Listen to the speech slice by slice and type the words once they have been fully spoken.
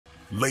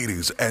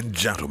Ladies and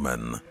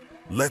gentlemen,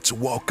 let's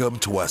welcome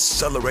to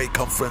Accelerate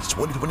Conference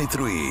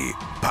 2023,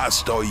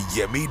 Pastor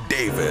Yemi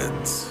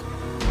Davids.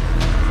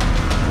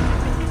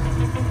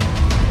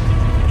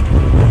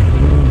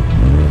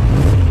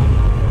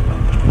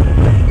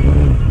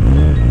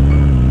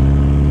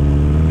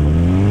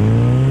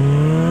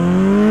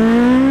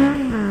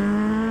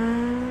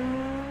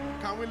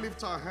 Can we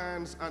lift our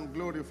hands and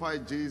glorify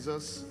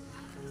Jesus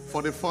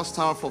for the first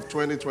half of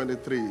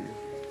 2023?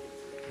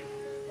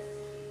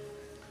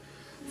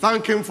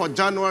 Thank Him for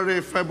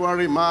January,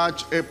 February,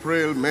 March,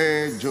 April,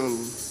 May, June.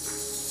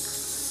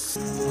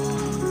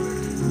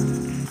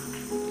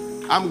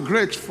 I'm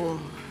grateful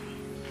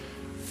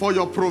for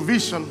your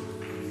provision,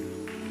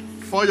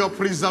 for your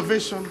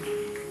preservation,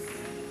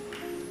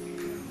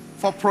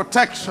 for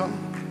protection,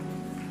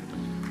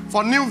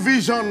 for new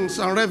visions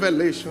and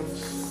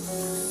revelations.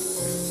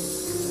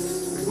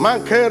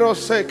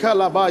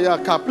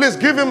 Please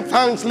give Him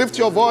thanks. Lift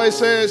your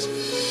voices.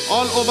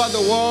 All over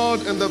the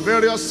world, in the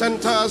various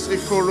centers,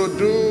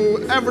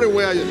 Ikorodu,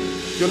 everywhere,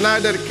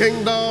 United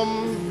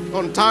Kingdom,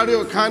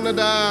 Ontario,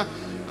 Canada,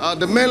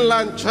 the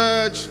mainland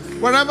church,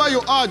 wherever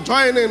you are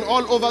joining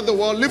all over the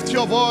world, lift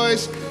your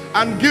voice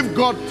and give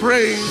God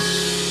praise.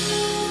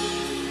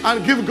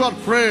 And give God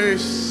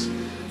praise.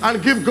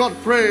 And give God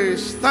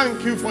praise.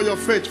 Thank you for your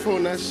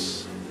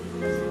faithfulness.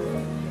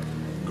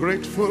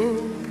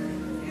 Grateful.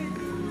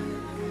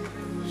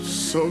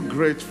 So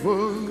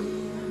grateful.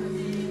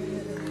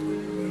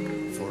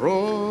 For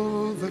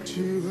all that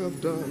you have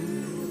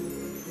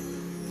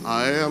done,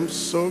 I am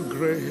so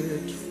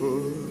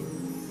grateful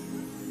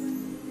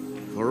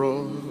for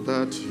all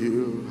that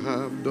you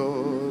have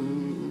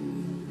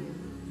done.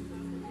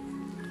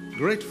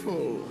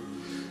 Grateful,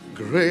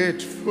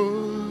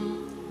 grateful,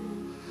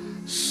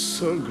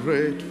 so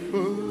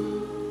grateful.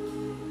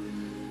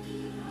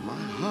 My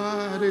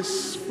heart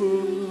is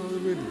full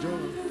with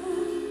joy.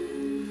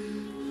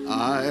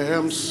 I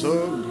am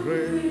so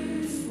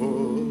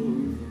grateful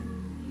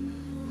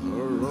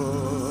for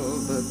all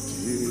that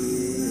you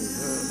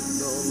have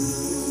done.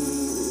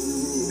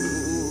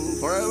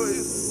 Forever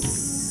you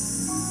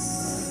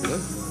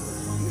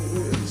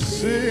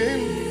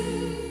sing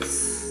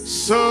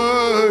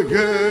so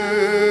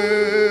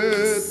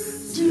good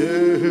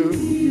to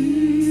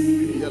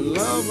me. Your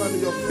love and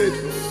your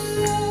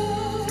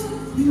faithfulness,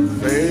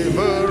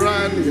 favor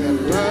and your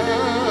love.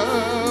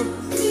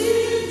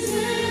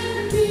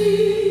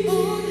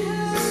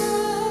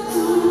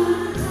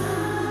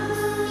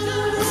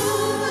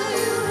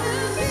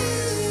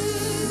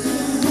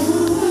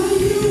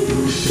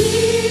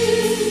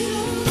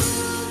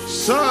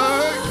 So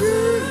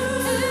good,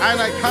 and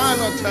I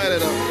cannot tell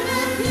it all.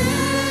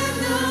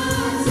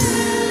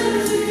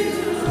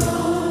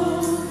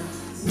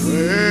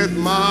 With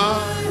my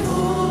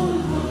whole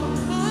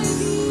heart,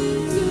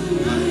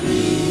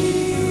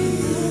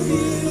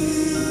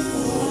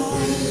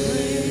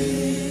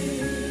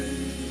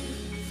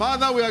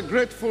 Father, we are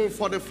grateful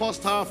for the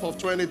first half of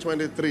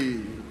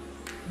 2023.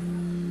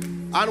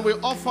 And we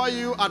offer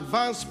you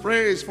advanced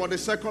praise for the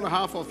second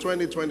half of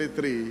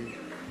 2023.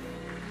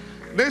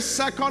 This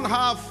second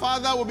half,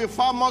 Father, will be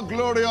far more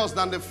glorious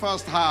than the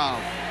first half.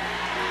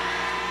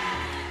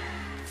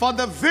 For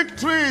the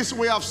victories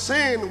we have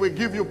seen, we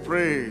give you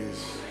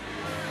praise.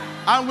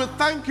 And we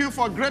thank you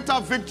for greater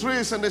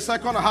victories in the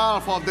second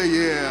half of the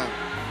year.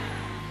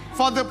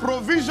 For the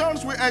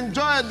provisions we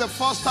enjoyed the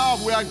first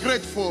half, we are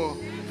grateful.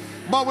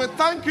 But we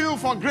thank you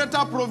for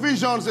greater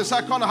provisions the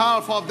second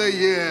half of the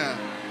year.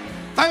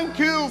 Thank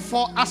you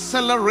for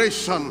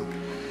acceleration.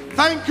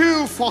 Thank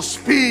you for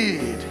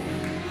speed.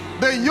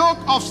 The yoke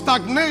of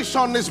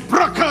stagnation is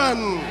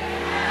broken.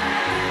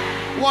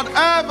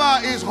 Whatever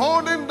is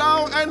holding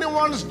down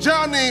anyone's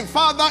journey,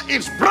 Father,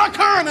 it's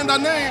broken in the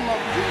name of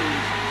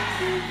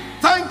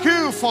Jesus. Thank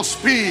you for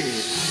speed.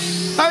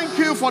 Thank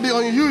you for the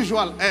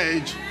unusual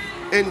edge.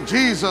 In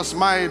Jesus'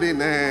 mighty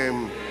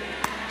name.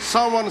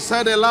 Someone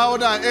said it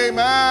louder,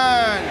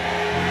 amen.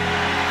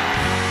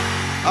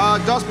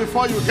 Just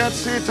before you get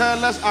seated,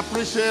 let's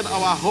appreciate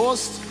our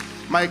hosts,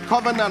 my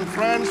covenant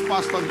friends,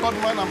 Pastor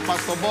Godman and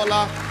Pastor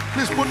Bola.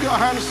 Please put your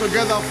hands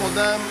together for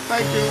them.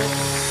 Thank you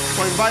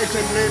for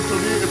inviting me to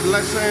be a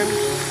blessing.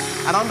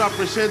 And I want to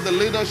appreciate the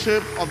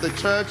leadership of the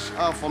church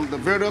from the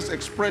various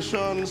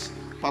expressions,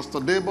 Pastor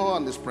Debo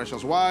and his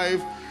precious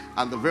wife,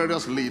 and the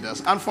various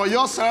leaders. And for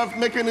yourself,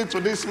 making it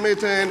to this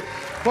meeting,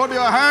 put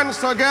your hands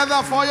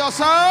together for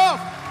yourself.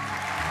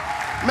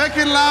 Make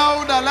it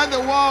loud and let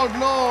the world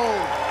know.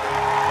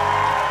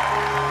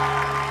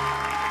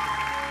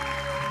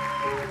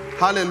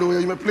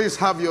 Hallelujah. You may please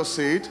have your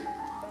seat.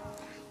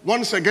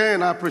 Once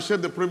again, I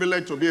appreciate the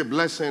privilege to be a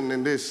blessing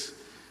in this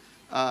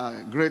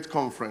great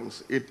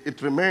conference.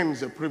 It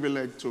remains a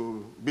privilege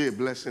to be a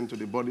blessing to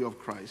the body of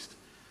Christ.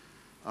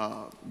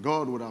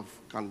 God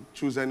can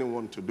choose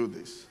anyone to do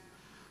this.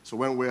 So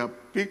when we are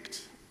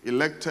picked,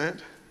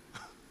 elected,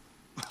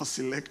 or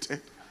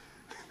selected,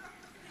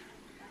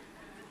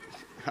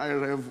 high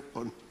rev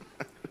on.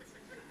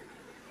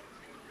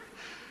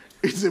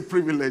 It's a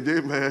privilege,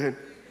 amen.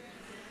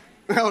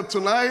 Now,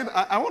 tonight,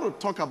 I want to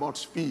talk about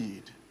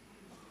speed.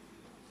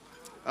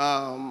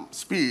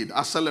 Speed,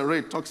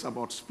 accelerate talks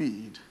about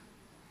speed.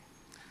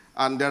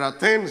 And there are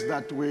things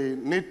that we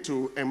need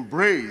to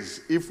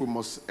embrace if we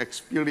must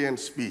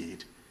experience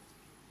speed.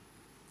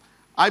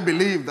 I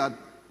believe that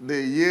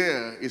the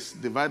year is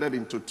divided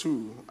into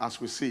two, as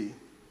we see.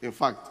 In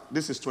fact,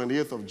 this is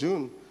 28th of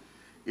June.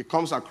 It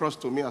comes across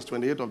to me as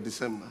 28th of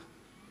December.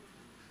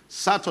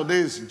 Saturday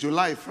is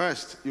July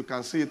 1st. You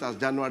can see it as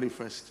January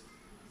 1st.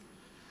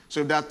 So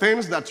if there are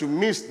things that you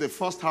missed the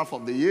first half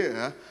of the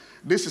year,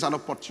 this is an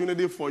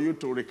opportunity for you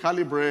to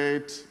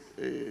recalibrate,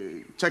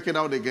 check it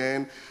out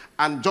again,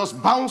 and just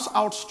bounce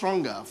out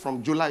stronger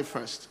from July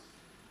 1st.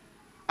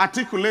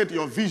 Articulate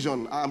your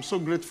vision. I'm so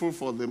grateful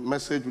for the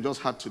message we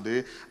just had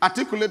today.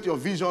 Articulate your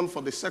vision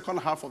for the second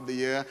half of the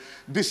year.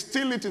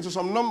 Distill it into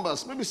some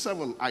numbers, maybe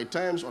 7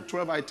 items or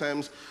 12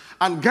 items,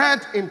 and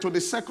get into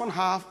the second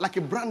half like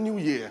a brand new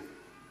year.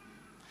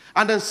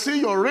 And then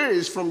see your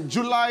race from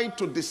July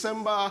to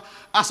December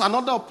as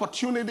another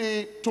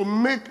opportunity to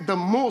make the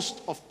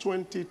most of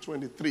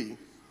 2023.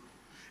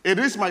 It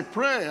is my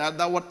prayer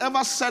that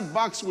whatever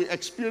setbacks we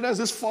experience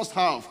this first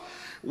half,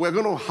 we're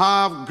going to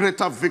have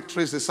greater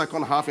victories the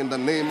second half in the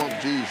name of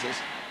Jesus.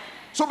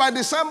 So by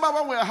December,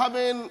 when we're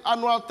having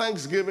annual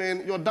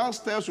Thanksgiving, your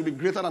downstairs will be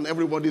greater than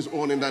everybody's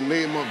own in the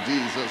name of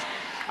Jesus.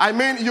 I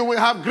mean, you will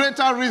have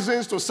greater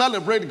reasons to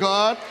celebrate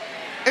God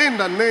in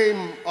the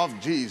name of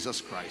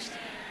Jesus Christ.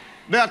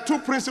 There are two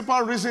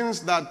principal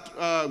reasons that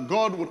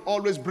God would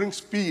always bring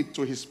speed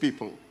to his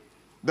people.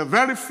 The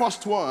very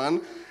first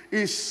one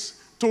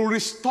is to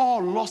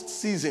restore lost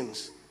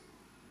seasons,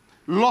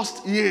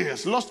 lost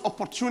years, lost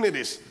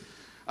opportunities.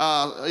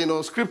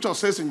 Scripture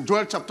says in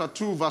Joel chapter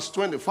 2, verse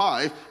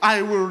 25,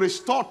 I will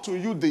restore to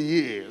you the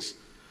years.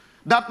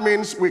 That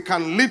means we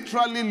can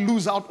literally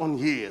lose out on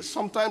years.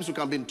 Sometimes we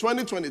can be in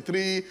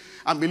 2023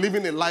 and be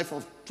living a life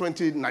of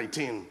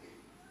 2019.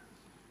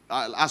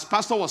 As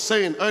Pastor was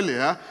saying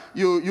earlier,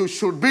 you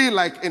should be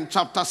like in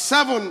chapter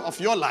 7 of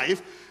your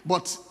life,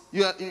 but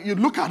you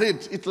look at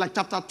it, it's like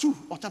chapter 2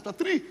 or chapter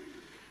 3.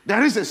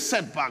 There is a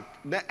setback.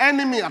 The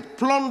enemy had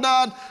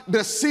plundered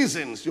the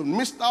seasons. You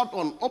missed out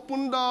on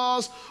open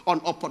doors,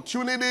 on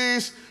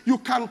opportunities. You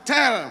can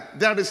tell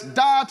there is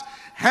that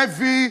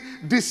heavy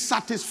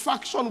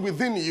dissatisfaction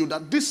within you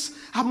that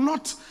I'm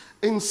not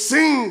in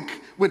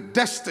sync with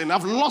destiny.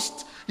 I've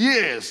lost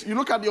years. You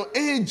look at your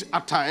age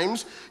at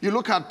times, you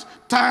look at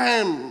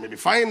time, maybe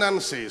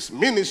finances,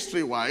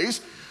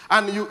 ministry-wise,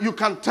 and you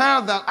can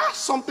tell that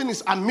something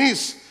is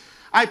amiss.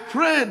 I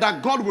pray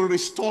that God will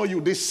restore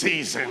you this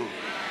season.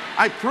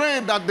 I pray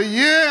that the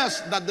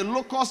years that the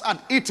locusts had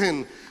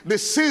eaten, the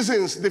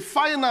seasons, the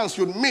finance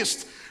you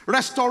missed,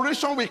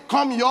 restoration will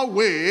come your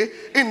way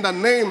in the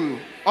name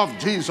of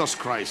Jesus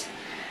Christ.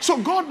 So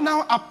God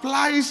now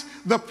applies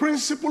the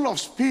principle of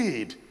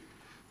speed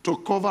to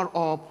cover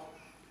up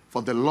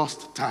for the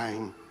lost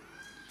time,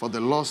 for the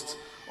lost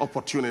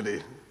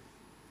opportunity.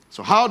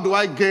 So how do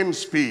I gain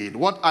speed?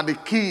 What are the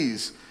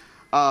keys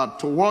to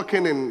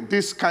working in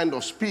this kind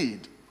of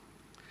speed?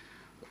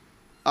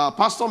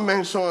 Pastor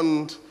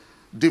mentioned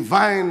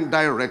divine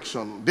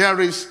direction.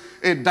 There is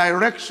a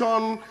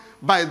direction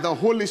by the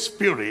Holy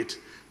Spirit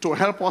to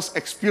help us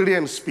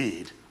experience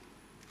speed.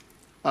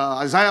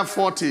 Isaiah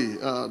 40,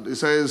 it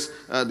says,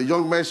 the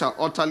young men shall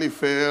utterly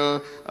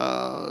fail,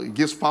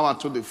 gives power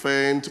to the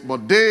faint,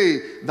 but they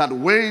that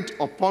wait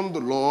upon the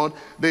Lord,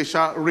 they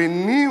shall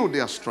renew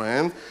their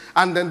strength,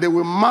 and then they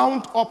will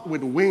mount up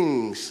with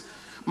wings.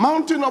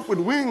 Mounting up with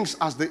wings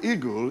as the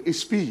eagle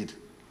is speed.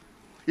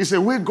 It's a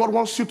way God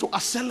wants you to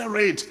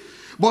accelerate,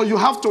 but you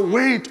have to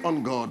wait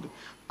on God.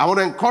 I want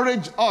to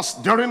encourage us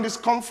during this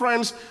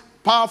conference,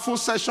 powerful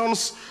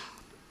sessions.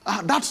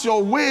 That's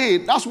your way.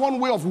 That's one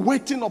way of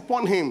waiting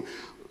upon him.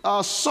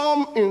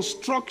 Some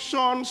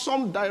instruction,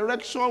 some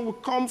direction will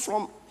come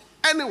from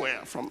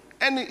anywhere.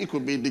 It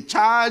could be the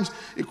charge,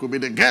 it could be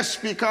the guest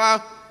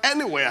speaker,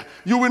 anywhere.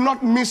 You will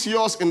not miss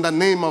yours in the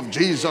name of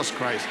Jesus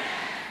Christ.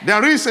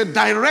 There is a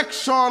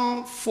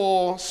direction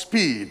for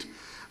speed.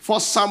 1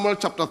 Samuel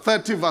chapter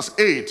 30 verse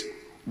 8.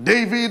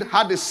 David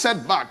had a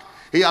setback.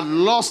 He had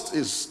lost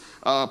his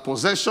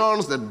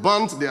possessions. They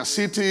burnt their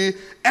city.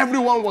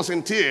 Everyone was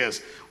in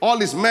tears. All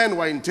his men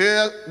were in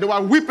tears. They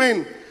were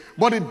weeping.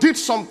 But he did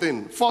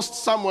something. 1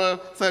 Samuel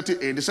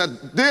 38. He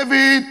said,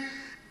 David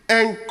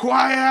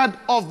inquired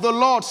of the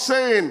Lord,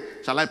 saying,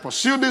 shall I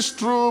pursue this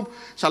troop?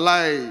 Shall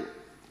I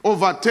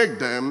overtake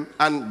them?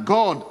 And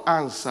God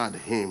answered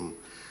him.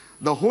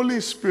 The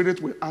Holy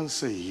Spirit will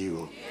answer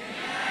you.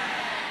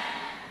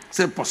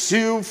 Say,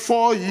 pursue,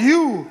 for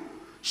you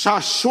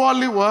shall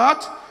surely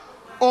what?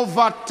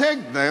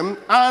 Overtake them,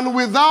 and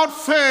without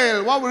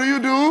fail, what will you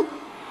do?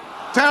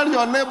 Tell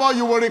your neighbor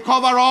you will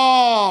recover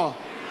all.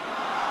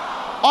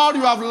 All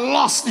you have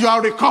lost, you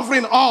are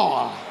recovering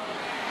all.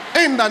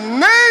 In the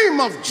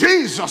name of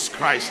Jesus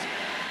Christ.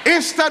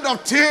 Instead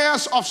of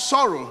tears of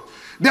sorrow,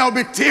 there will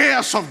be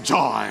tears of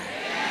joy.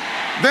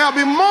 There will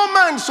be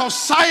moments of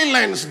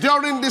silence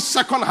during this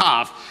second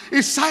half.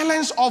 It's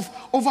silence of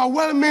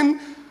overwhelming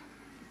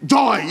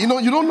Joy. You know,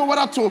 you don't know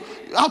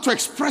how to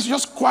express,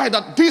 just quiet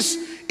that this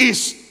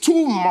is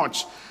too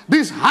much.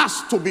 This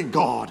has to be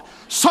God.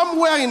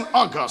 Somewhere in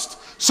August,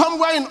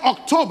 somewhere in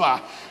October,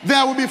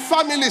 there will be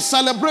families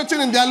celebrating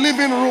in their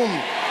living room.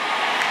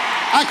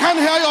 I can't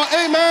hear your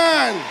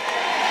amen.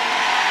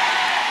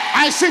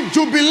 I see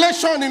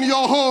jubilation in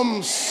your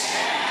homes.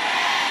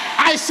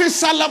 I see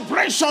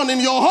celebration in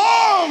your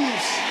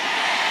homes.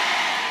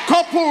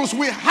 Couples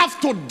will have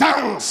to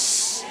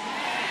dance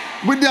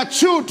with their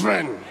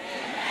children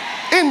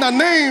in the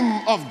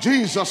name of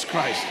Jesus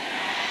Christ.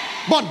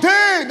 But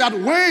they that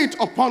wait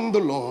upon the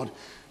Lord,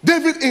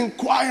 David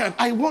inquired.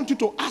 I want you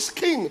to ask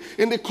him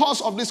in the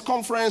course of this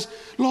conference,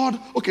 Lord,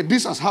 okay,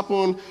 this has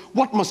happened.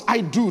 What must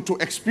I do to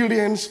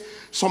experience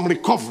some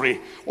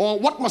recovery? Or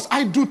what must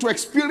I do to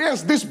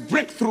experience this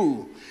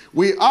breakthrough?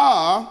 We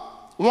are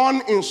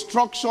one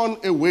instruction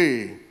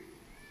away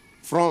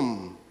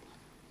from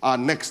our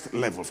next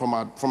level, from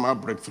our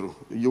breakthrough.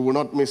 You will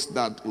not miss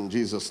that in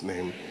Jesus'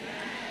 name.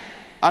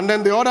 And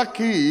then the other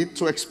key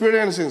to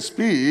experiencing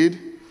speed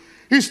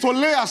is to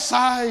lay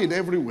aside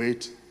every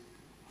weight.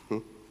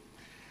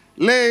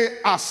 Lay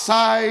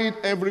aside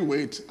every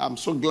weight. I'm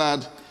so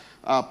glad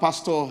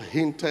Pastor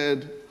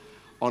hinted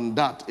on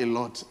that a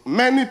lot.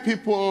 Many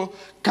people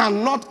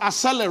cannot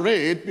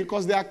accelerate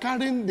because they are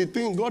carrying the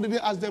thing God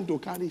didn't ask them to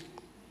carry.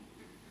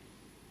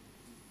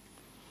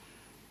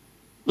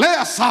 Lay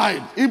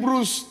aside.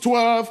 Hebrews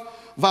 12,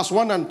 verse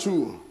 1 and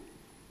 2.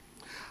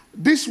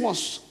 This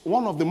was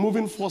one of the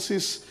moving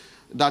forces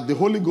that the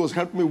Holy Ghost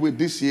helped me with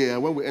this year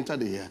when we entered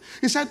the year.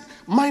 He said,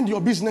 mind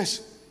your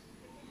business.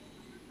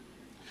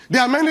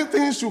 There are many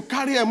things you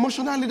carry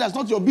emotionally that's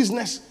not your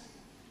business.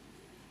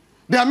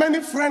 There are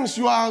many friends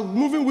you are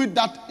moving with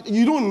that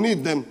you don't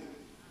need them.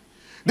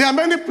 There are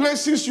many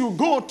places you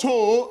go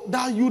to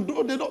that you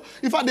don't, they don't.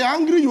 In fact, they're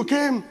angry you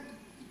came.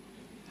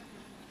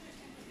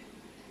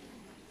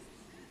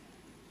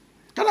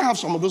 Can I have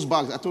some of those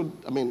bags? If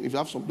you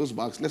have some of those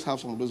bags, let's have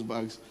some of those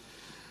bags.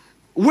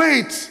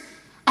 Wait.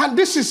 And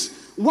this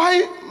is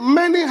why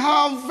many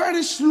have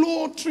very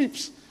slow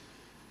trips.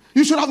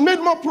 You should have made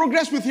more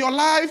progress with your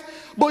life,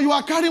 but you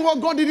are carrying what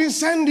God didn't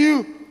send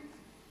you.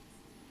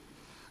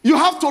 You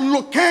have to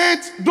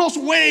locate those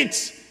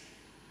weights.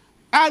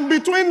 And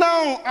between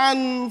now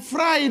and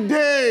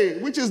Friday,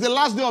 which is the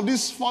last day of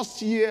this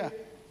first year,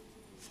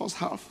 first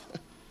half,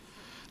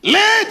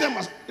 lay them.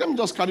 Let me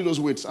just carry those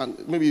weights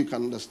and maybe you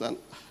can understand.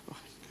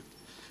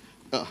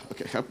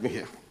 Okay, help me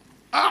here.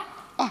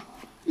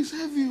 It's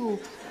heavy.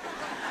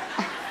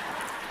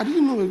 I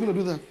didn't know we were going to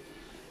do that.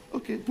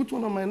 Okay, put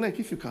one on my neck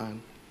if you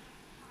can.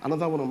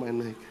 Another one on my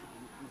neck.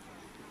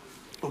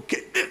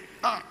 Okay.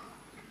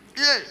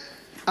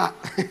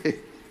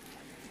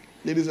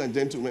 Ladies and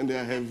gentlemen, they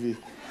are heavy.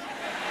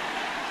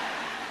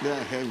 They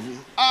are heavy.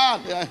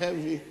 They are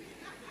heavy.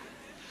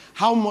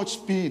 How much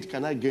speed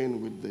can I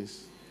gain with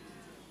this?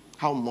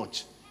 How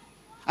much?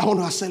 I want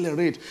to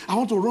accelerate. I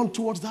want to run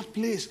towards that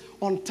place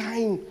on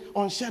time,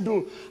 on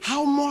schedule.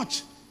 How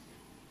much?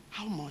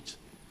 How much?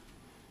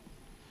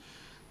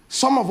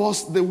 Some of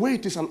us, the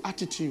weight is an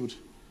attitude.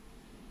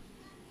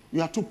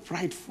 You are too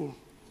prideful.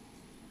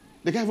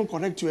 They can't even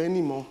correct you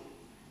anymore.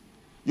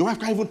 Your wife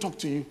can't even talk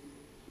to you.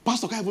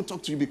 Pastor can't even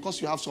talk to you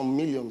because you have some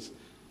millions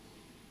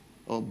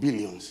or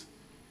billions.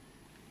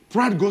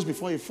 Pride goes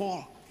before a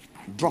fall.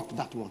 Drop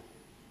that one.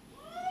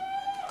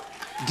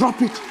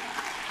 Drop it.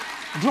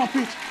 Drop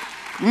it.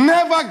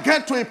 Never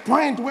get to a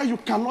point where you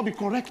cannot be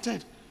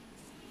corrected.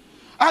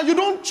 And you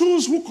don't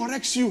choose who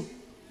corrects you.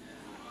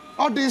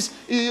 All this,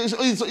 he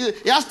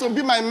has to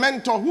be my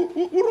mentor.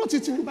 Who wrote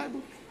it in the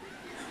Bible?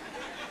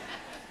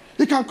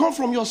 It can come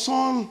from your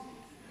son.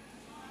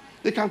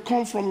 It can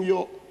come from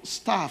your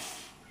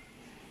staff.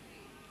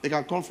 It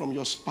can come from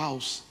your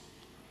spouse.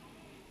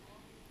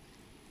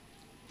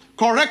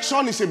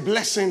 Correction is a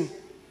blessing,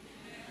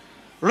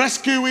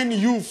 rescuing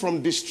you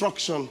from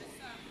destruction.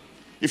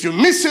 If you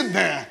miss it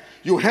there,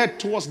 you head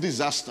towards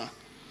disaster.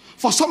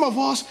 For some of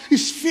us,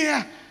 it's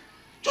fear.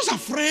 Just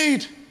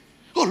afraid.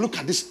 Oh, look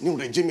at this new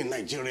regime in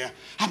Nigeria.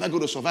 How am I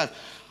going to survive?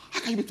 How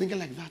can you be thinking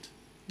like that?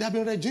 There have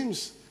been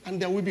regimes,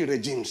 and there will be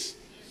regimes.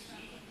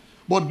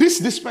 But this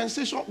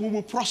dispensation, we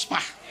will prosper.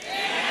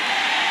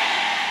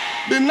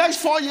 The next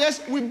 4 years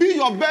will be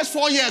your best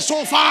 4 years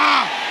so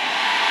far.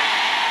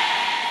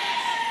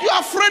 You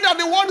are afraid that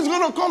the world is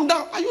going to come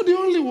down. Are you the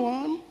only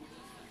one?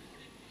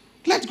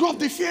 Let go of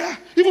the fear.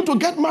 Even to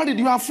get married,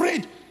 you are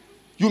afraid.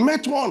 You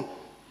met one.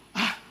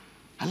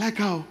 I like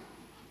her,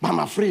 but I'm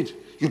afraid.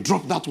 You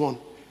drop that one.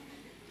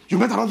 You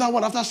met another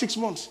one after 6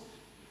 months.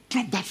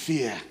 Drop that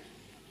fear.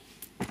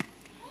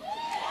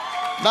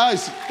 That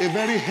is a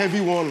very heavy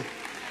one.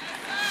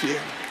 Fear.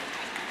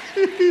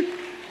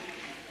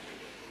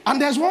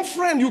 And there's one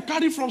friend you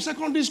carry from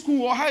secondary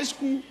school or high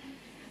school.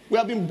 We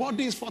have been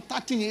buddies for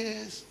 30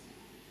 years.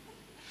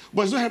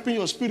 But it's not helping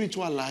your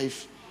spiritual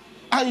life.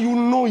 And you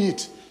know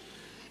it.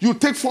 You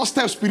take 4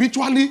 steps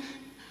spiritually.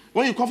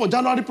 When you come for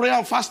January prayer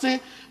and fasting,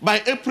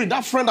 by April,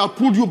 that friend has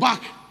pulled you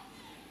back.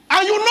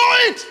 And you know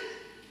it.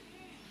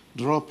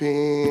 Drop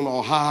him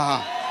or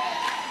her.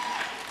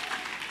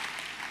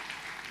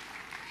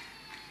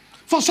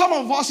 For some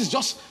of us, it's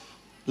just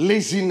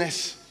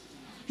laziness.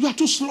 You are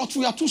too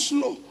slothful, you are too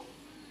slow.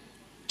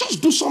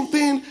 Just do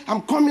something.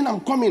 I'm coming.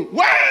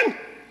 When?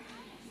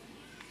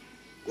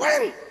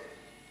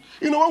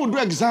 You know, when we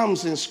do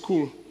exams in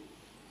school,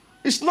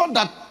 it's not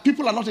that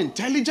people are not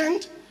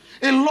intelligent.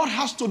 A lot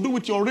has to do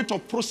with your rate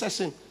of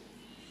processing.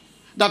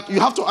 That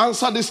you have to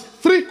answer these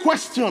 3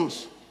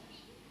 questions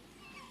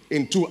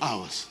in 2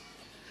 hours.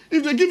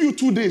 If they give you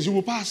 2 days, you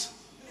will pass.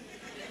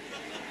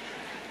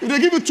 If they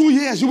give you 2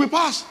 years, you will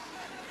pass.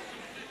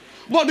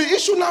 But the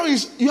issue now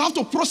is you have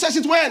to process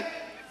it when?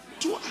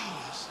 2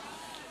 hours.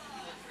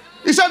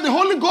 He said the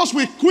Holy Ghost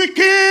will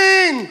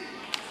quicken.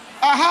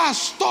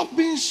 Stop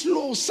being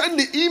slow. Send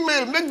the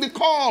email, make the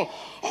call.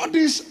 All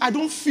this, I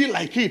don't feel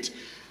like it.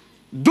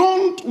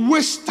 Don't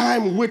waste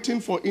time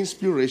waiting for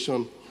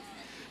inspiration.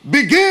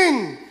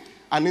 Begin,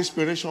 and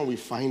inspiration will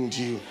find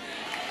you.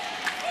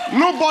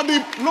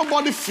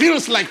 Nobody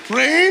feels like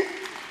praying.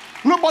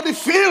 Nobody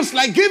feels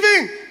like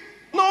giving.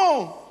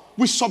 No,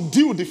 we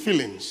subdue the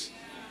feelings.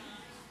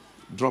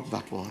 Drop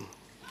that one.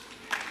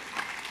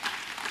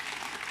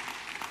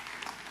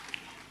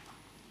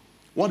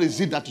 What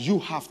is it that you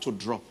have to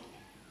drop?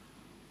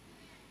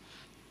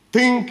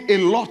 Think a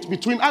lot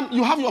between, and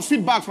you have your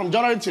feedback from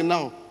January till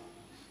now.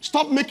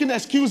 Stop making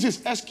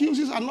excuses.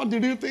 Excuses are not the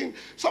real thing.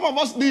 Some of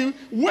us, the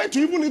weight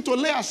you even need to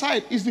lay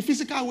aside is the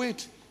physical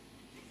weight.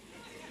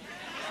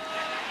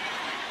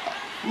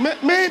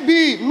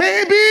 Maybe.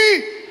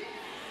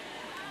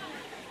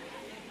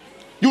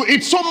 You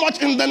eat so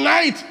much in the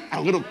night.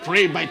 I'm going to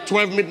pray by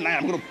 12 midnight.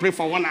 I'm going to pray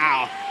for 1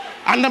 hour.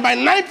 And then by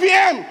 9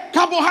 p.m.,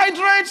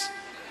 carbohydrates.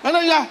 And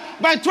then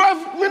by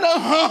 12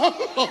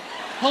 midnight.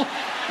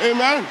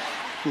 Amen.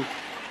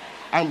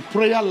 And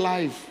prayer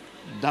life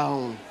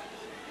down.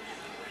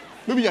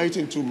 Maybe you're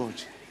eating too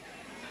much.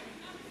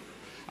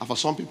 And for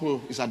some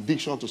people, it's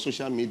addiction to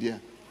social media.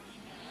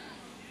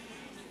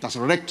 That's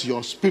wrecked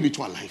your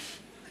spiritual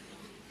life.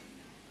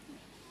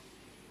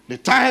 The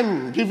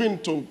time given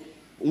to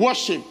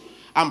worship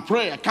and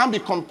prayer can't be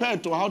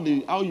compared to how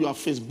you are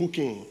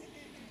Facebooking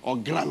or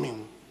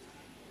gramming.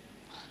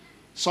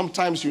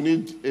 Sometimes you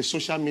need a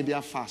social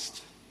media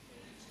fast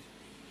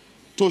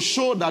to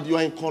show that you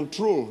are in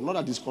control, not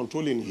that it's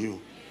controlling you.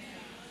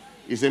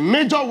 It's a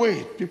major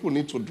way people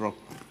need to drop.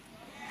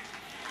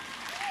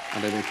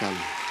 And then they can.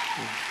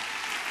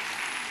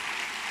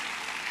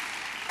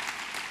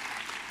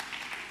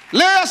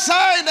 Lay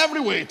aside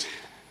every weight.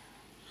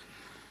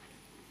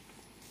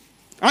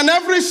 And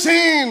every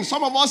sin.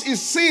 Some of us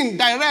is sin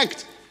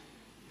direct.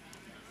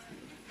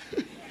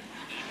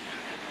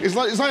 It's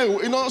not,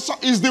 you know,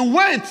 it's the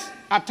weight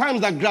at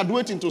times that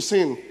graduate into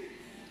sin.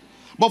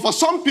 But for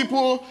some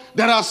people,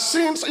 there are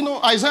sins. You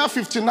know, Isaiah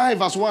 59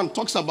 verse 1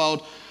 talks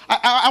about,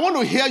 I want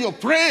to hear your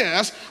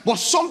prayers, but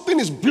something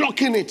is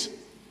blocking it.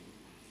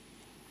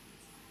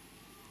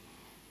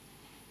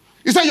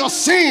 He said, your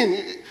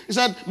sin. He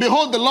said,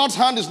 behold, the Lord's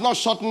hand is not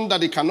shortened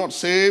that he cannot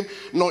save,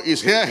 nor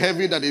his hair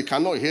heavy that he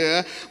cannot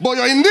hear. But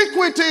your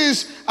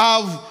iniquities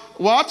have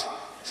what?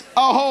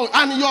 Oh,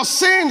 and your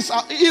sins,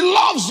 he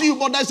loves you,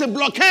 but there's a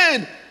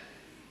blockade.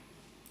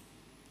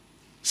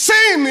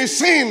 Sin is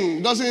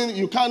sin.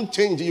 You can't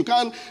change it. You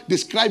can't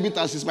describe it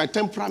as it's my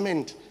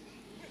temperament.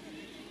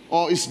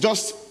 Or it's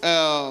just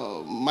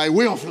my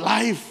way of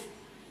life.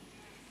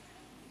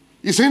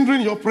 It's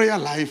hindering your prayer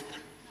life.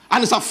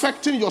 And it's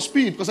affecting your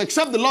speed. Because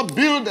except the Lord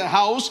build a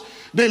house,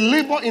 they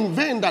labor in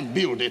vain that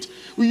build it.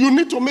 You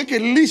need to make a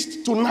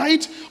list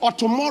tonight or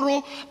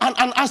tomorrow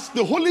and ask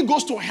the Holy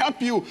Ghost to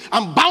help you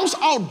and bounce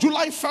out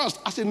July 1st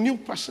as a new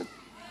person.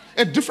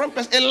 A different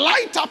person, a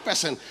lighter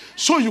person.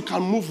 So you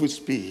can move with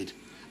speed.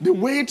 The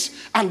weights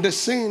and the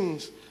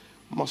sins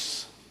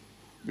must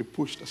be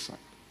pushed aside.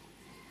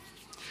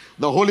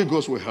 The Holy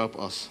Ghost will help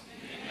us.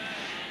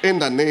 Amen. In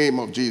the name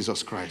of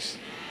Jesus Christ.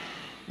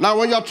 Now,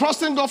 when you're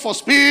trusting God for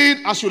speed,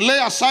 as you lay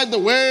aside the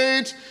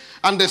weight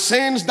and the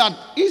sins that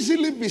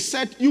easily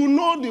beset, you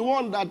know the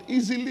one that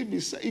easily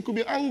beset. It could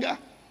be anger,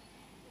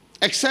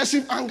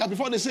 excessive anger.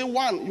 Before they say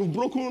one, you've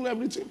broken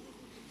everything.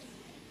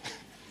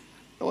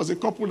 There was a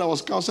couple that I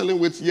was counseling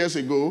with years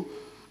ago,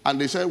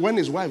 and they said when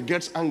his wife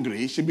gets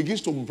angry, she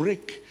begins to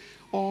break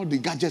all the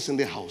gadgets in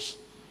the house.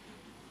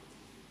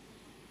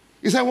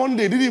 He said one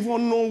day, they didn't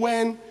even know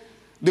when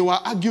they were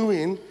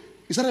arguing.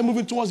 He started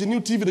moving towards the new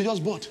TV they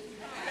just bought.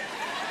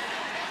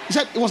 He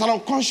said it was an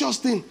unconscious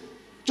thing,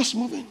 just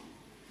moving,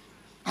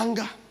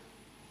 anger.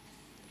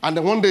 And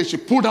then one day she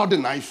pulled out the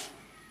knife,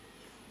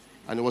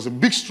 and it was a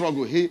big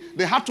struggle.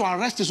 They had to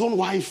arrest his own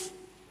wife,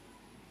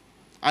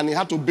 and he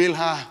had to bail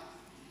her.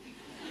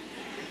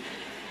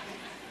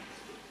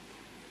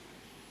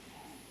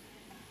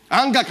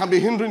 Anger can be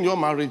hindering your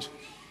marriage.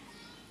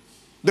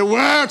 The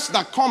words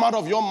that come out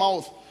of your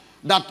mouth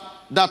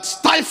that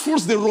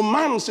stifles the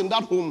romance in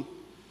that home.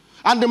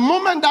 And the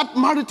moment that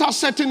marital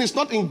setting is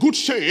not in good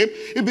shape,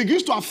 it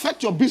begins to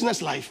affect your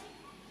business life.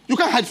 You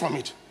can't hide from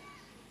it.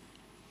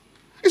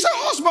 He said,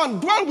 husband,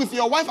 dwell with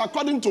your wife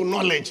according to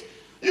knowledge.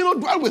 You know,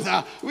 dwell with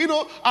her, you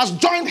know, as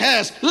joint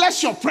heirs,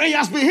 lest your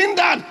prayers be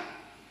hindered.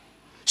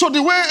 So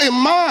the way a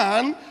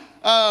man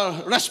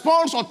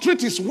response or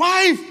treat his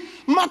wife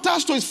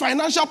matters to his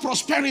financial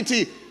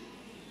prosperity.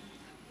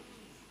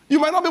 You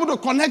might not be able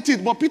to connect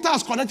it, but Peter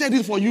has connected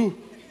it for you.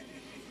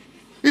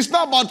 It's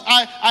not about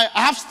I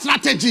have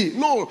strategy.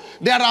 No,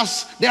 there are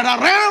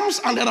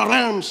realms and there are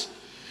realms.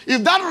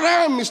 If that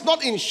realm is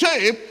not in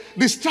shape,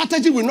 the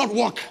strategy will not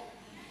work.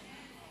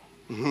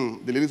 The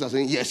ladies are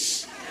saying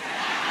yes.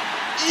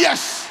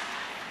 Yes.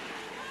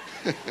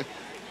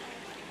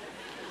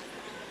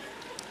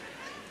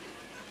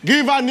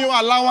 Give her new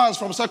allowance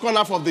from second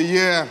half of the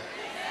year.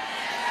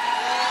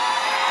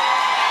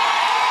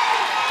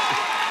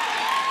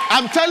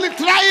 I'm telling you,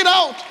 try it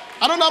out.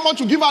 I don't know how much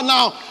to give her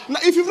now.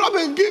 If you've not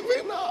been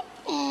giving her,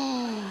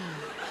 oh,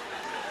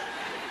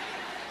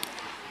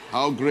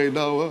 how great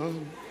thou art.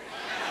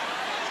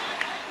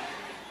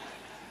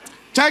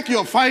 Check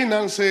your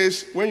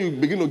finances when you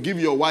begin to give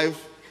your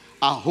wife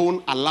a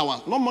own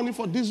allowance. No money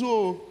for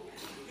diesel,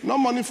 no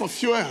money for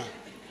fuel,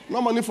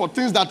 no money for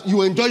things that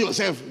you enjoy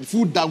yourself,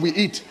 food that we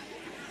eat.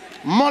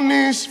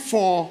 Money's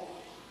for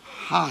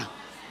her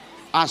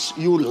as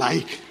you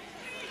like.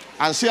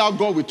 And see how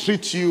God will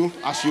treat you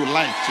as you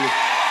like to.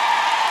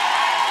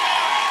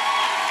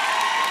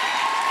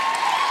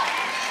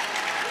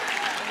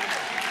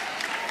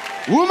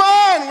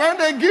 Woman, when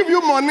they give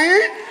you money,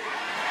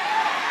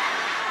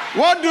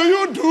 what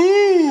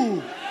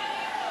do?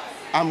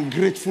 I'm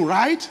grateful,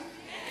 right?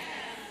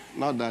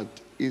 Not that.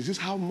 Is this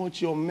how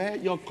much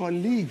your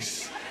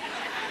colleagues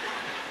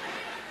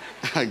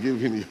are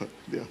giving you?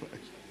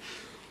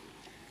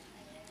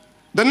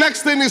 The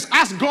next thing is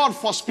ask God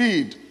for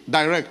speed.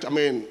 Direct. I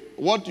mean,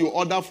 what you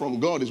order from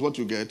God is what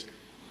you get.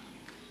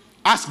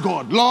 Ask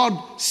God, Lord,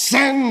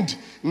 send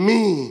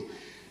me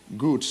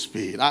good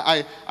speed.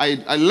 I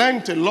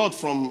learned a lot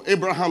from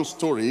Abraham's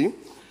story.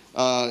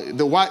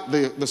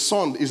 The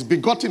son, his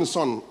begotten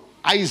son,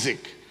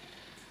 Isaac.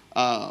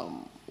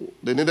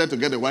 They needed to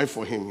get a wife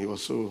for him. He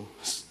was so...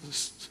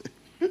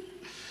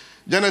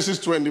 Genesis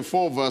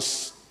 24,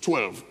 verse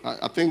 12.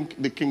 I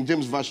think the King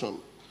James Version.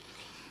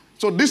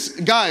 So this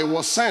guy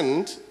was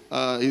sent,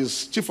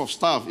 his chief of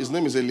staff, his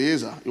name is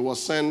Eliezer. He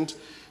was sent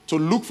to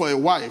look for a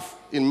wife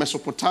in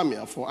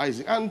Mesopotamia for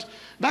Isaac. And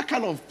that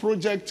kind of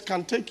project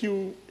can take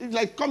you, it's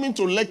like coming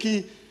to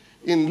Lekki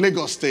in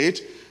Lagos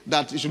State,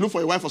 that you should look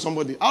for a wife for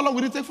somebody. How long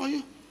will it take for you?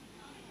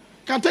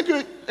 It can take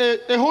you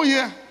a whole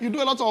year. You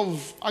do a lot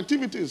of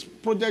activities.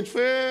 Project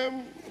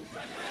Fame,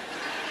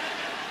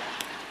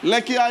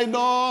 Lekki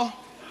Idol,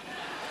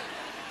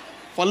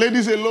 for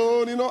ladies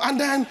alone, you know. And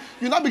then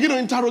you now begin to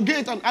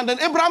interrogate. And then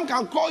Abraham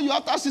can call you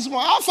after 6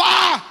 months. How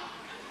far?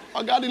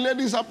 Oh God, the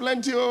ladies are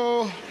plenty.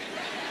 Oh.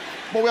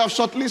 But we have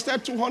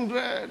shortlisted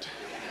 200.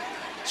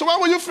 So when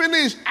will you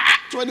finish?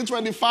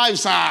 2025,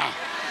 sir.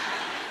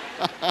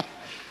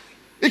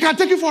 It can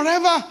take you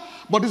forever.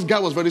 But this guy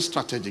was very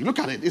strategic. Look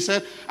at it. He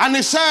said,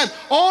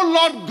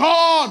 oh Lord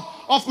God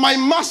of my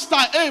master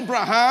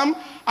Abraham,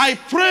 I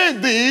pray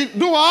thee,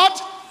 do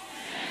what?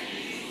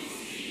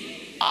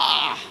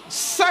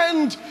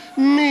 Send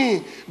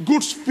me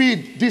good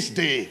speed this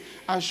day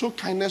and show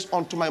kindness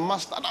unto my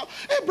master. Now,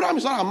 Abraham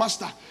is not our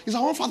master. He's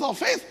our own father of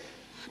faith.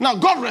 Now,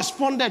 God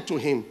responded to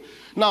him.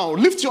 Now,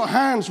 lift your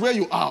hands where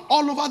you are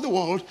all over the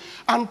world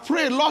and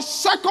pray, Lord,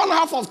 second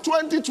half of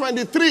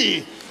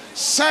 2023,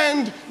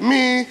 send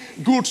me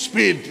good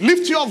speed.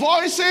 Lift your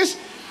voices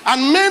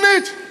and mean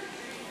it.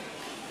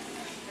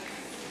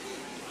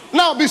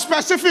 Now, be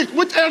specific.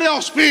 Which area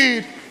of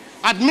speed?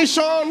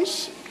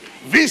 Admissions,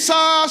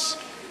 visas,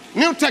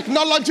 new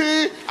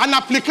technology, an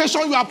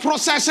application you are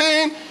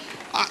processing,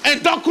 a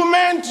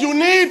document you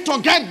need to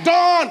get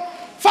done.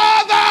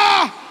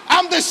 Father,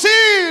 I'm the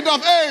seed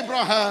of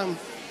Abraham.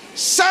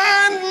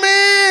 Send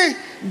me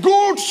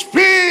good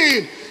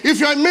speed. If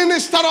you're a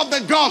minister of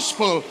the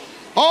gospel,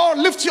 oh,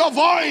 lift your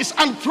voice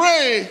and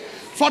pray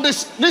for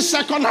this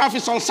second half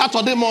is on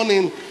Saturday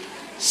morning.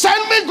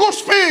 Send me good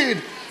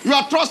speed. You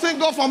are trusting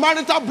God for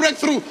marital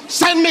breakthrough.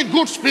 Send me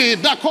good speed.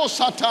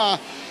 Dakosata,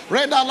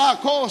 Redala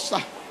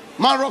Kosa,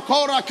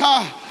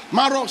 Marokoraka,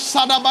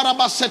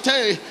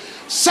 Marosadabarabasete.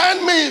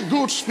 Send me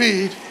good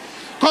speed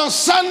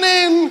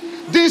concerning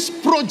this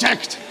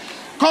project,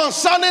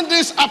 concerning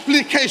this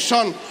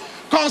application,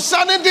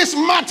 concerning this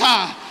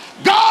matter.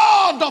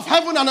 God of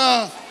heaven and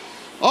earth,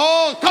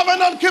 oh,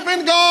 covenant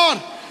keeping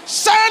God,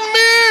 send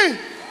me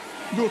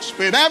good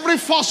speed. Every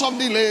force of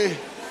delay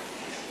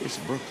is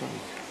broken.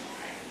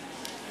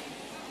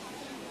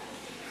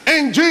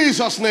 In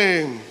Jesus'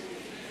 name.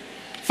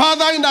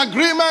 Father, in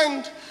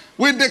agreement,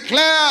 we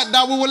declare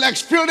that we will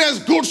experience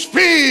good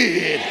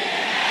speed.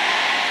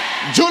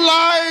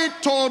 July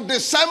to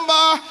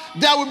December,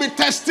 there will be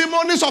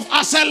testimonies of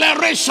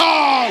acceleration.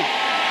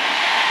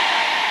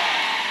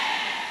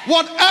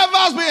 Whatever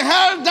has been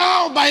held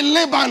down by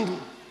Laban,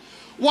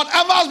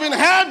 whatever has been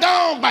held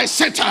down by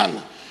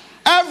Satan,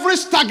 every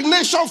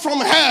stagnation from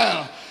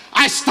hell,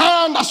 I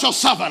stand as your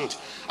servant.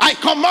 I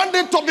command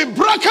it to be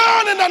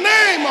broken in the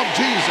name of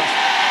Jesus.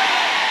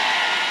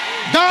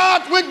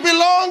 That which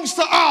belongs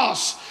to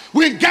us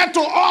will get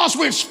to us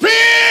with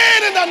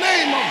speed in the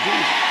name of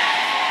Jesus.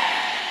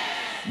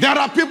 There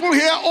are people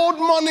here owed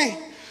money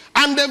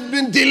and they've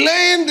been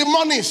delaying the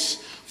monies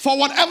for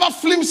whatever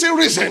flimsy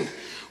reason.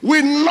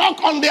 We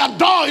knock on their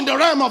door in the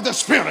realm of the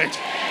spirit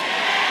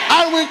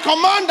and we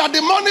command that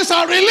the monies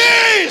are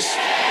released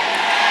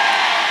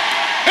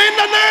in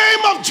the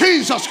name of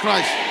Jesus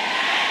Christ.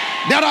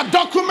 There are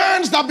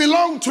documents that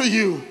belong to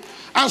you,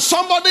 and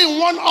somebody in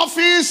one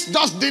office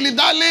just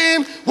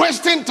dilly-dallying,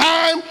 wasting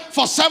time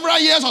for several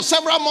years or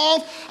several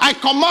months. I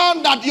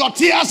command that your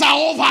tears are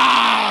over.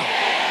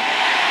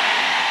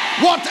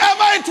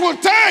 Whatever it will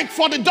take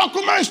for the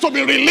documents to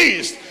be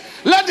released,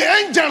 let the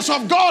angels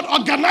of God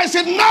organize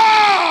it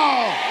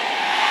now.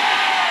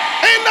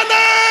 In the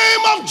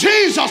name of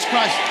Jesus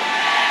Christ.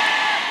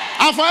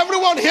 And for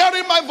everyone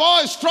hearing my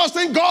voice,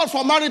 trusting God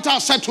for marital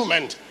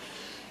settlement.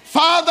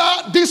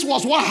 Father, this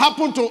was what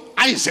happened to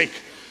Isaac.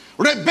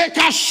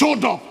 Rebecca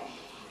showed up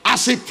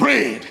as he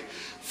prayed.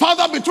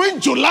 Father,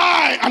 between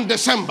July and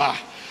December,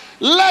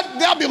 let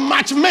there be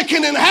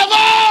matchmaking in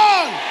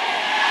heaven.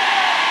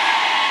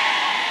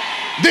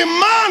 The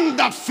man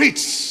that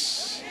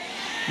fits,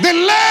 the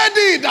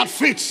lady that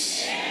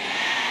fits,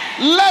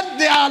 let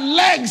their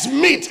legs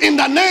meet in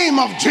the name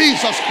of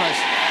Jesus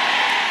Christ.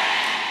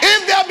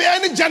 If there be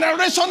any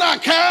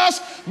generational curse,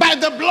 by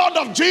the blood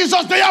of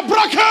Jesus, they are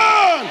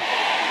broken.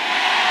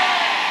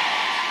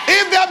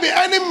 If there be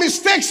any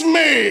mistakes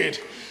made,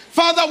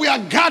 Father, we are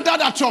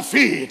gathered at your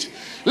feet.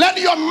 Let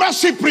your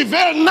mercy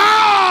prevail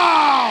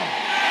now.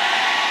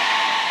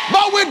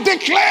 But we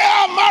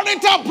declare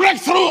marital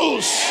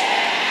breakthroughs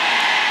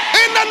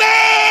in the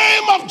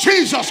name of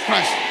Jesus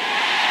Christ.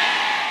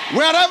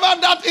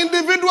 Wherever that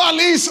individual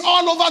is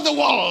all over the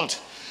world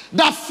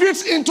that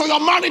fits into your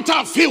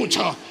marital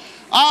future,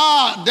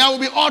 there will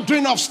be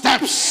ordering of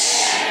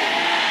steps.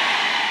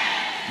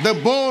 The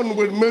bone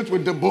will meet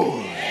with the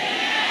bone.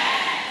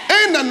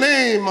 In the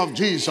name of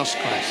Jesus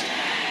Christ,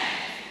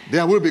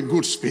 there will be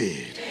good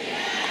speed.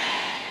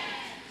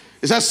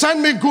 He says,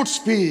 send me good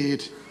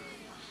speed.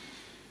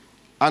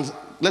 And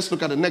let's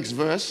look at the next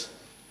verse,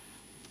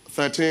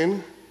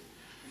 13.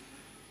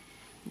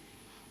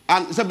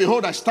 And he said,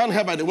 behold, I stand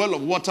here by the well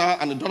of water,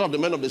 and the daughter of the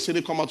men of the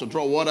city come out to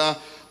draw water.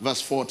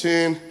 Verse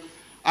 14.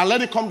 And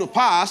let it come to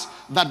pass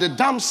that the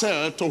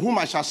damsel to whom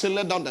I shall say,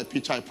 let down thy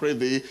pitcher, I pray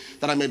thee,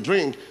 that I may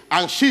drink.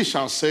 And she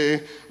shall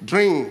say,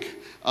 drink,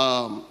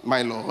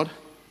 my Lord.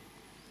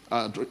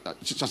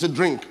 She shall say,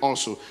 drink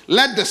also.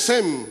 Let the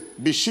same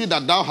be she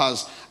that thou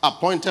hast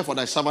appointed for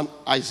thy servant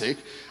Isaac,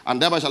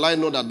 and thereby shall I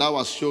know that thou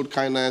hast showed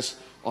kindness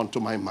unto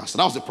my master.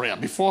 That was the prayer.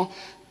 Before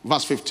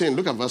verse 15,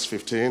 look at verse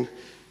 15.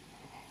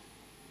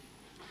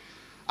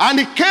 And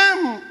it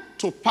came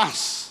to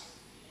pass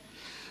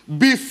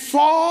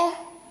before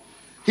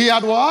he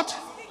had what?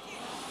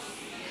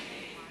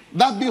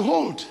 That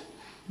behold,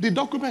 the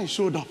document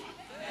showed up.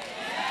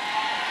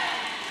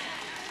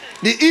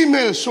 The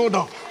email showed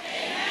up.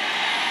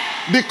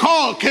 The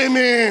call came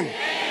in.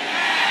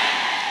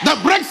 The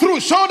breakthrough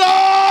showed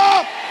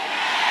up.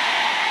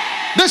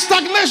 The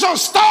stagnation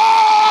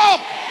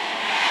stopped.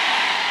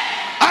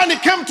 And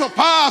it came to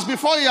pass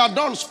before he had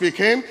done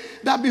speaking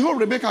that behold,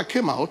 Rebekah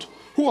came out,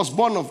 who was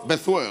born of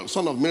Bethuel,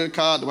 son of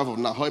Milcah, the wife of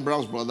Nahor,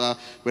 Abraham's brother,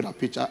 with a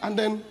pitcher. And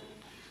then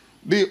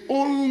the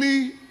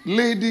only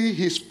lady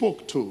he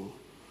spoke to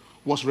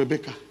was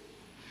Rebekah.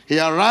 He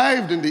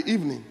arrived in the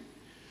evening.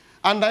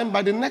 And then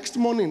by the next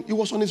morning, he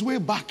was on his way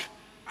back.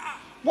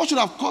 What should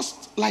have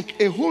cost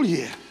like a whole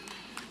year?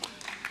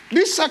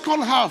 This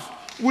second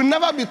half will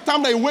never be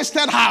termed a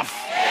wasted half.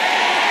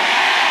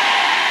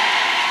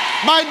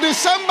 By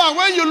December,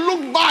 when you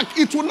look back,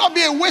 it will not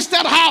be a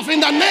wasted half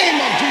in the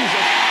name of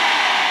Jesus.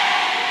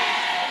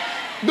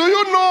 Do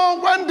you know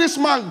when this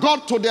man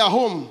got to their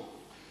home,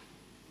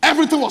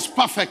 everything was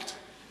perfect.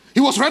 He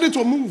was ready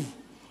to move.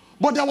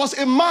 But there was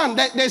a man,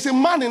 there's a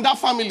man in that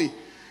family.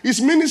 His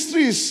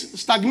ministry is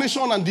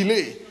stagnation and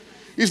delay.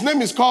 His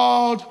name is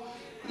called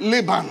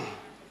Laban.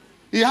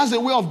 He has a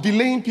way of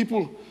delaying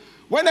people.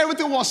 When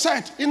everything was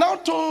set, he now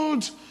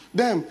told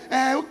them,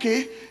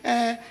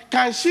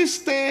 can she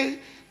stay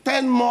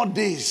 10 more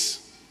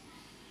days?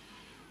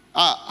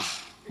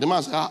 The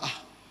man said,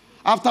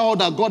 after all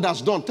that God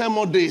has done, 10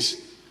 more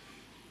days.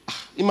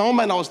 In my own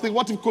mind, I was thinking,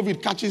 what if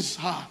COVID catches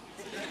her?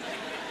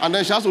 And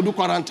then she has to do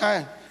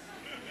quarantine.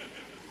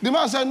 The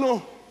man said,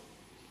 no.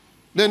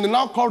 Then they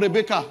now called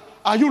Rebekah.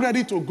 Are you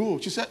ready to go?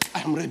 She said,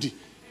 I am ready.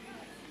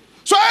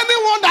 So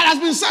anyone that has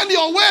been sent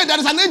your way, that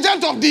is an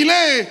agent of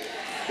delay,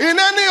 in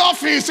any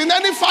office, in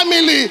any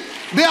family,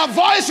 their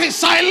voice is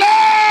silent.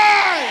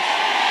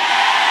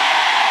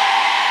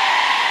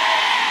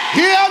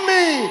 Hear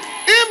me.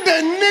 If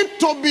they need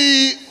to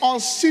be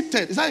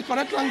unseated, is that a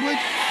correct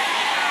language?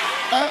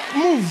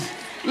 Move.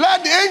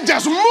 Let the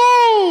angels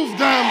move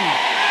them.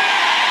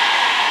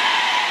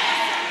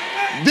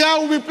 There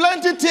will be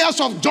plenty tears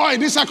of joy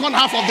this second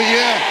half of the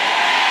year.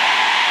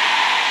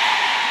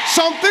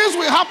 Some things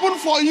will happen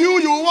for you.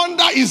 You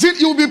wonder, is it?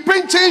 You'll be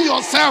pinching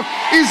yourself.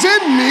 Is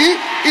it me?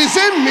 Is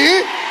it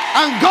me?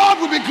 And God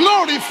will be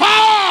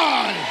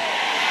glorified.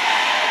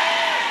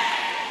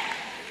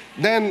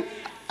 Then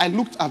I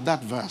looked at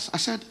that verse. I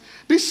said,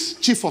 This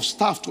chief of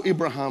staff to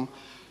Abraham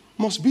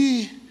must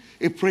be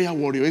a prayer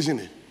warrior, isn't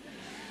it?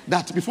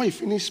 That before he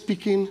finished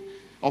speaking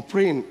or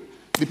praying,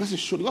 the person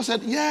should. God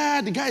said,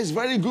 yeah, the guy is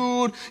very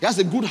good. He has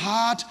a good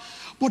heart.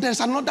 But there's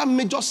another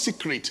major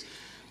secret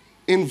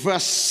in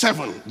verse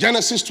 7,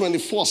 Genesis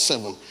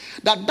 24:7.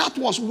 That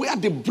was where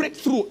the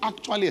breakthrough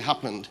actually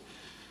happened.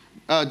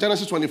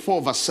 Genesis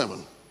 24, verse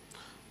 7.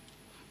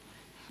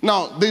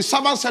 Now, the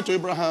servant said to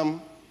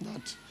Abraham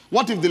that,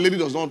 what if the lady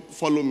does not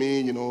follow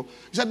me, He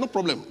said, no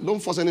problem.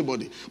 Don't force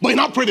anybody. But he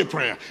now prayed a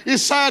prayer. He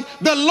said,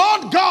 the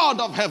Lord God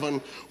of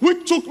heaven,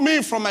 which took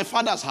me from my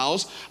father's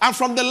house and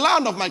from the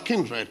land of my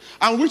kindred,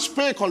 and which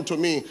spake unto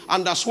me,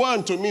 and has sworn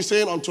unto me,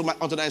 saying, unto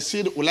thy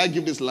seed will I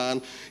give this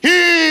land,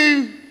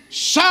 he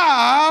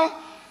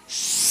shall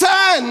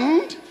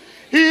send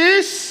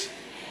his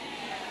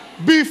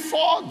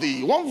before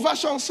thee. One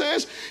version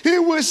says, he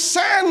will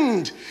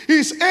send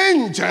his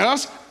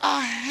angels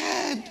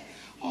ahead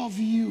of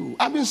you.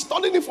 I've been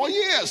studying it for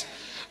years.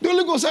 The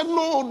Holy Ghost said,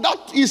 no,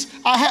 that is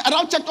ahead. And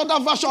I've checked other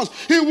versions.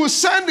 He will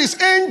send his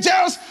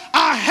angels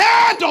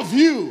ahead of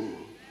you.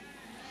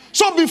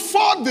 So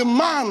before the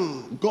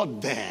man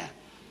got there,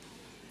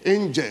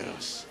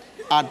 angels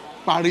had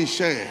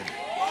perished.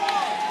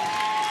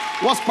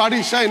 What's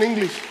perished in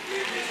English?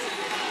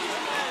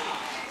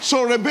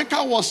 So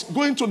Rebecca was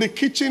going to the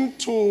kitchen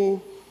to,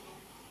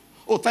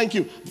 oh, thank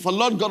you. For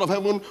Lord God of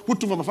heaven, who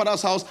took from my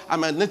father's house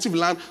and my native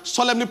land,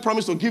 solemnly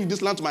promised to give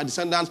this land to my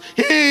descendants.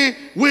 He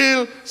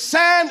will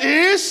send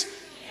his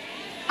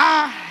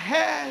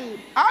ahead.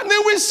 And he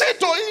will say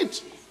to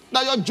it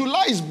that your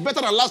July is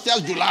better than last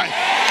year's July.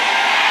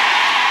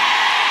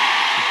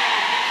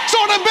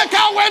 So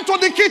Rebecca went to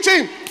the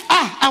kitchen.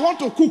 I want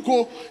to cook.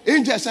 Oh,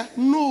 angel said,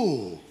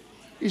 no,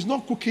 it's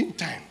not cooking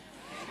time.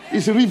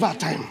 It's river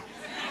time.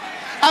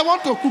 I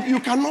want to cook. You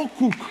cannot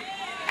cook.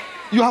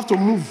 You have to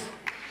move.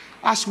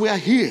 As we are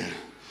here,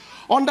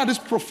 under this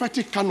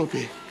prophetic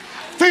canopy,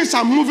 things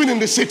are moving in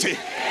the city.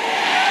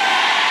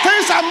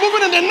 Things are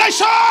moving in the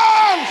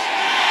nations.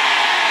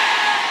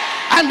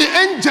 And the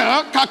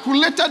angel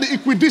calculated the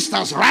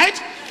equidistance,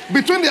 right?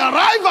 Between the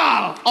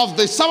arrival of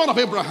the servant of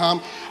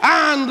Abraham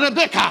and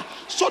Rebecca.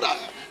 So that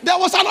there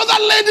was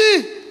another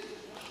lady.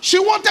 She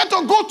wanted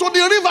to go to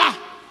the river.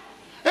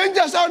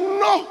 Angel said,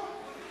 no.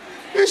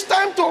 It's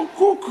time to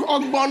cook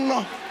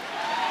ogbono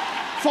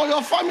for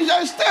your family.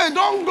 Just stay,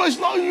 don't go. It's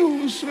not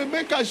you. It's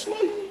Rebecca. It's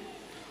not you.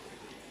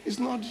 It's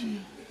not you.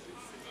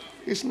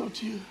 It's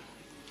not you.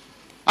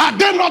 Are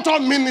they not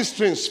all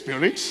ministering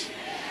spirits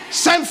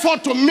sent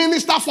forth to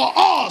minister for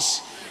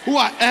us who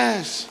are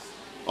heirs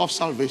of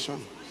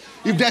salvation?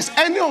 If there's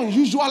any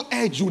unusual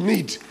edge you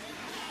need,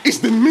 it's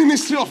the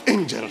ministry of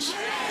angels.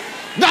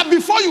 That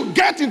before you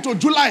get into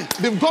July,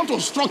 they've gone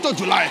to structure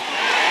July.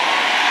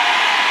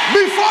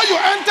 Before you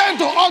enter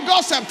into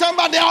August,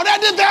 September, they're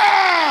already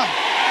there.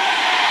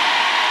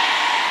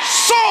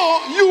 So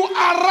you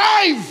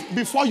arrive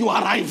before you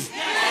arrive.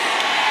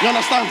 You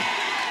understand?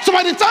 So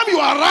by the time you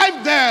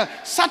arrive there,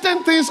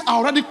 certain things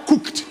are already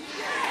cooked,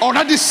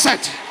 already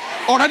set,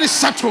 already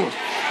settled.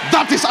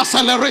 That is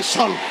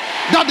acceleration.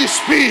 That is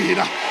speed.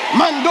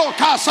 Mando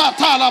kasa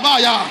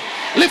talabaya.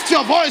 Lift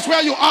your voice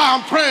where you are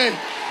and pray.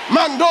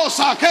 Mando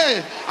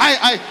sake.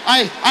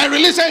 I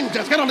release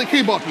angels. Get on the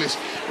keyboard, please.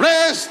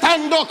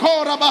 Restando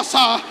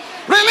korabasa.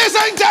 Release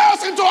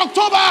angels into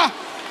October.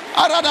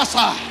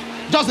 Aradasa.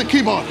 Just the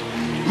keyboard.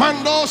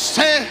 Mando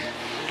say.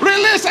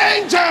 Release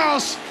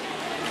angels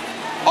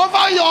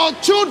over your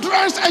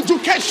children's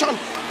education.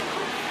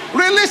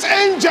 Release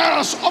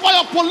angels over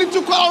your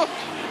political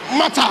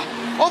matter,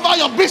 over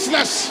your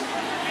business.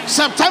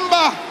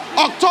 September,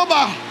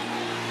 October,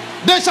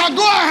 they shall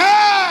go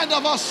ahead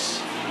of us.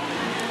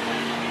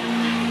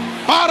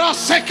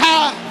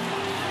 Paraseka,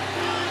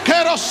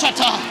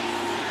 Kerosata.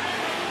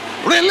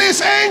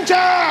 Release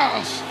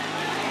angels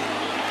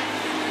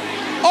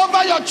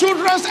over your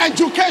children's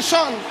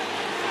education,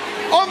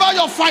 over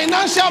your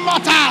financial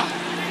matter.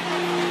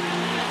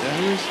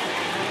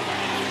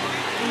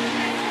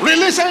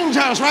 Release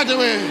angels right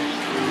away.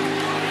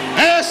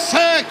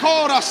 Ese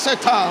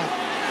Koraseta.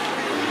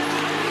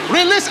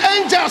 Release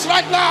angels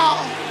right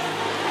now.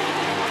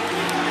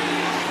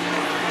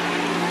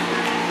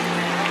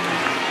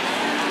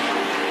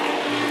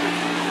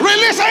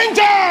 Release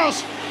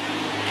angels.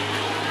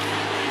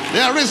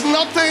 There is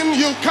nothing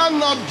you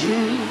cannot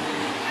do.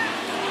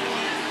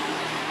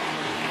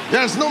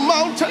 There's no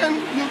mountain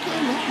you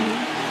cannot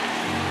move.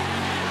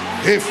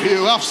 If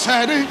you have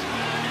said it,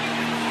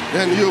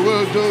 then you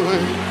will do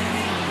it.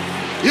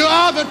 You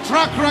have a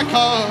track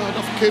record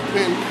of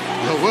keeping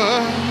the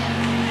word.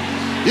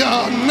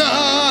 You're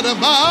not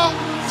about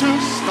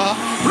to stop.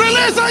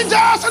 Release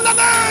angels in the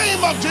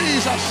name of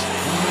Jesus.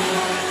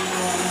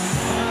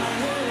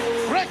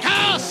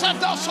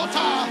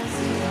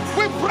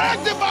 We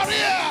break the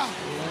barrier.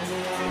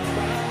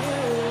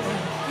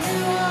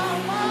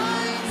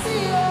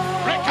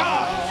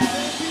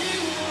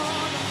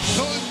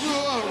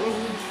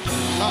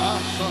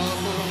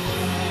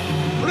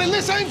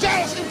 Release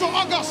angels into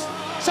August,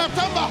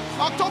 September,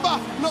 October,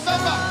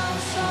 November.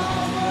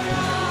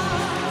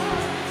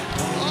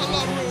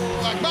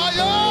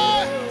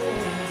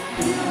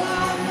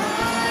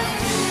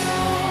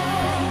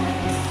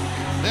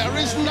 There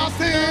is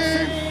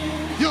nothing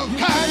you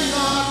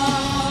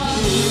cannot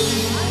do.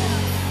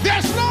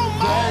 There's no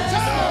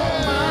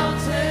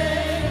mountain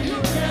you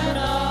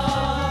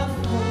cannot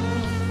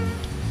move.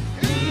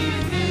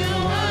 If you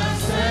are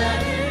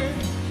certain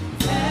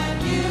that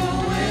you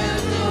will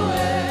do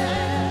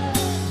it,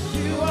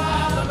 you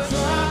are the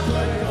track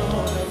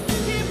record of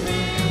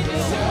keeping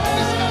your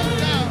head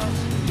down.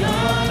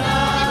 You're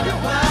not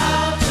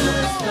about to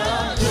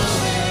stop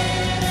doing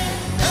it.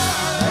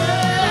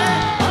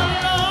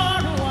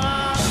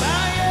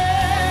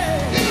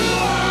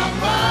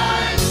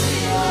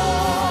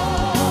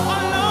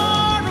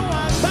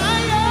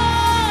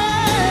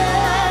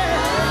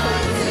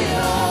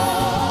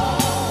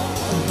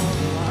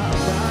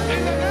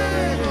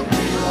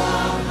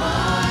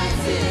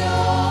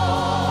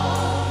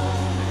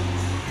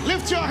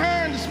 Lift your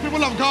hands,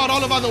 people of God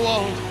all over the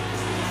world.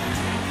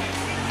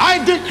 I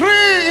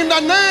decree in the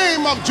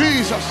name of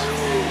Jesus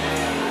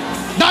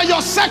that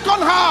your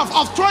second half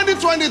of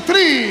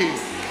 2023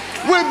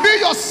 will be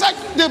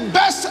the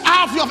best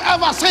half you've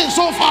ever seen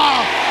so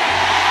far.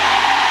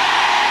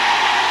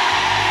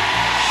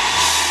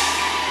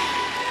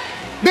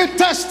 The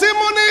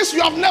testimonies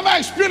you have never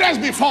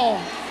experienced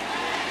before,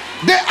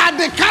 they are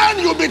the kind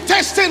you'll be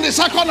testing the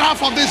second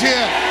half of this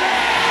year.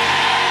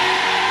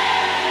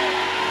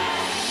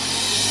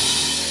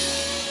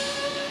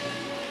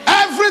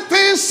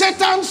 Everything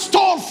Satan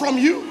stole from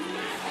you,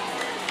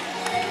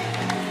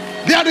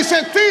 there is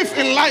a thief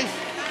in life.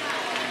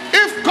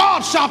 If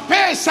God shall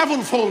pay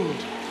sevenfold,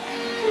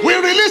 we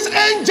release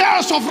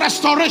angels of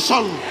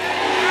restoration.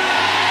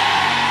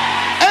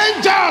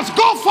 Angels,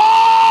 go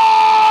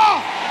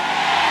forth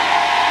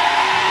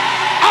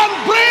and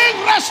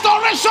bring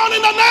restoration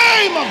in the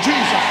name of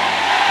Jesus.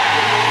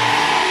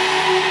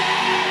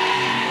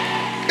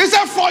 He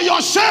said, for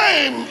your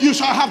shame you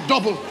shall have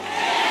double.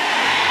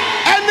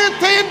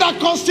 Anything that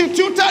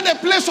constituted a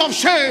place of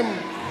shame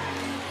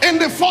in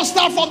the first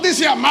half of this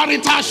year,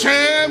 marital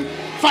shame,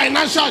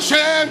 financial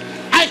shame,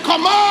 I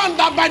command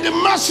that by the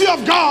mercy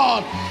of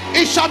God,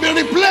 it shall be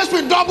replaced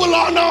with double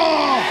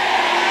honor.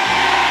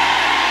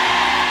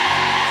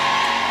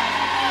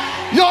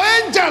 Your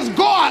angels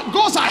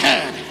goes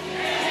ahead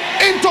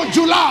into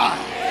July,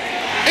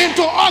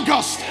 into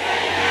August,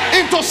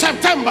 into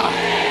September,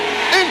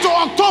 into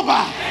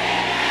October,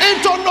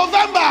 into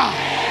November,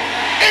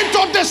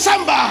 into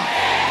December.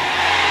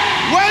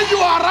 When you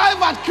arrive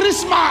at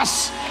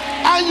Christmas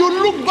and you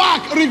look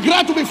back,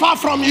 regret will be far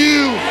from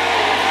you.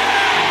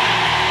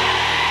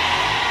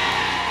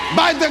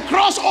 By the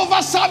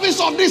crossover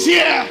service of this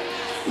year,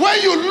 when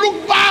you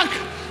look back,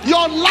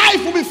 your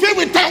life will be filled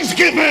with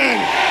thanksgiving.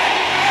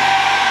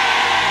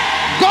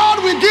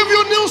 God will give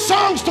you new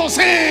songs to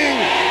sing.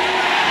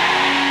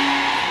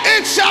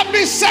 It shall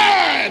be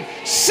said,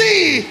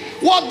 see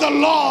what the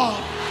Lord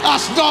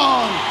has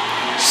done.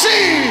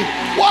 See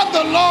what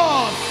the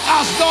Lord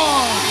has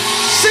done.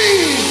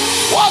 See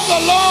what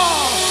the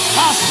Lord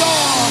has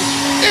done.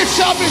 It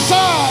shall be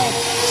said,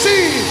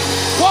 see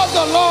what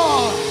the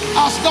Lord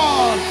has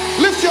done.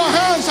 Lift your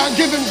hands and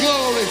give him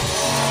glory.